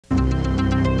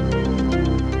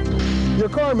Your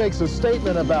car makes a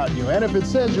statement about you, and if it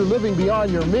says you're living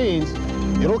beyond your means,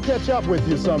 it'll catch up with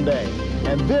you someday.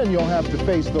 And then you'll have to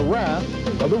face the wrath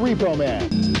of the repo man.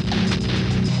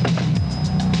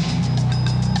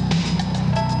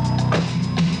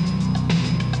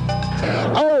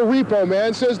 Our repo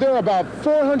man says there are about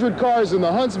 400 cars in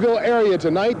the Huntsville area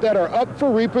tonight that are up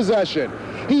for repossession.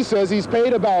 He says he's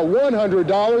paid about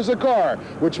 $100 a car,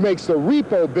 which makes the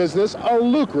repo business a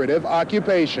lucrative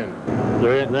occupation.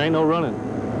 There ain't no running.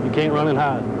 You can't run and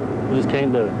hide. You just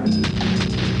can't do it.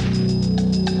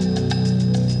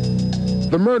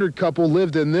 The murdered couple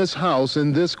lived in this house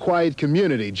in this quiet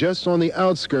community just on the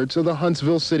outskirts of the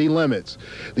Huntsville city limits.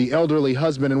 The elderly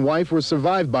husband and wife were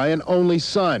survived by an only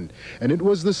son, and it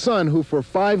was the son who for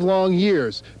 5 long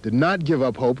years did not give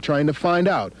up hope trying to find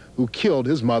out who killed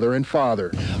his mother and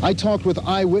father. I talked with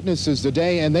eyewitnesses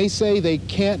today, and they say they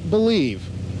can't believe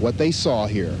what they saw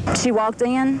here. She walked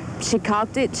in, she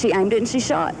cocked it, she aimed it, and she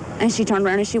shot. And she turned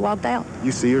around and she walked out.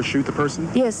 You see her shoot the person?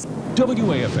 Yes.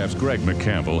 WAFF's Greg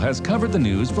McCampbell has covered the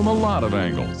news from a lot of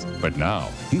angles. But now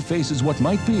he faces what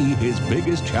might be his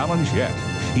biggest challenge yet.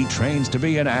 He trains to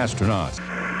be an astronaut.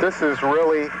 This is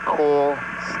really cool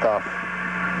stuff.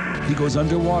 He goes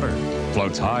underwater,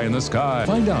 floats high in the sky.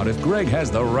 Find out if Greg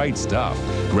has the right stuff.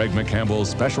 Greg McCampbell's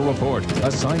special report,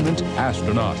 Assignment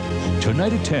Astronaut.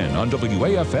 Tonight at 10 on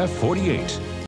WAFF 48.